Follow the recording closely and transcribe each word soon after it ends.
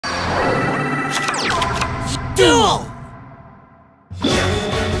Duel!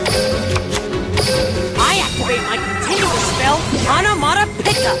 I activate my continuous spell, Automata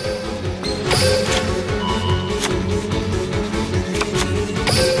Pickup.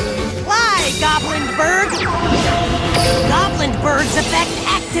 Fly, Goblin Bird! Goblin Bird's effect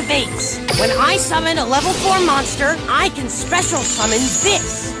activates. When I summon a level 4 monster, I can special summon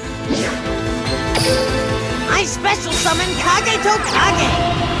this. I special summon Kage to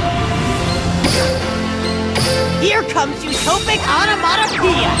Kage. Here comes Utopic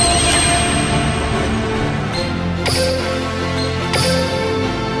Automatopoeia!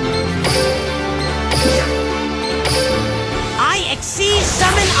 I exceed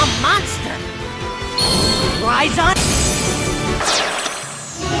summon a monster! Rise on!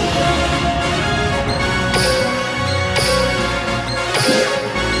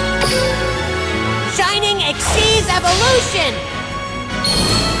 Shining exceeds evolution!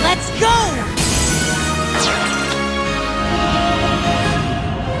 Let's go!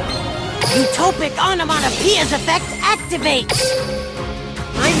 Utopic Onomatopoeia's effect activates!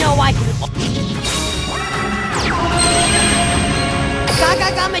 I know I can...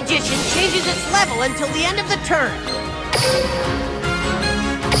 Gagaga Magician changes its level until the end of the turn.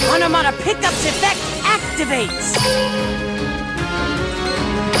 Onomata Pickup's effect activates!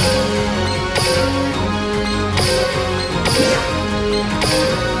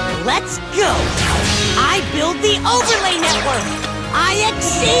 Let's go! I build the overlay network! I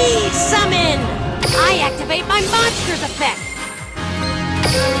exceed summon! I activate my monster's effect!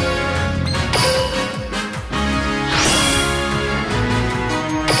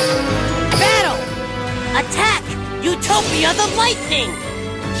 Battle! Attack! Utopia the Lightning!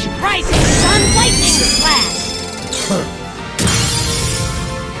 Rising Sun Lightning Slash!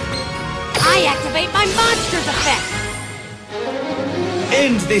 I activate my monster's effect!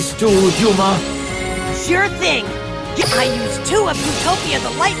 End this duel, Yuma! Sure thing! I use 2 of Utopia the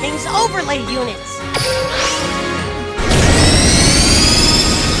Lightning's overlay units!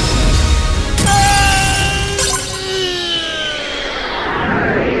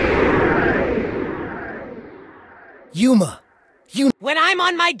 Yuma! When I'm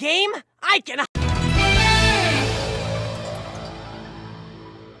on my game, I can...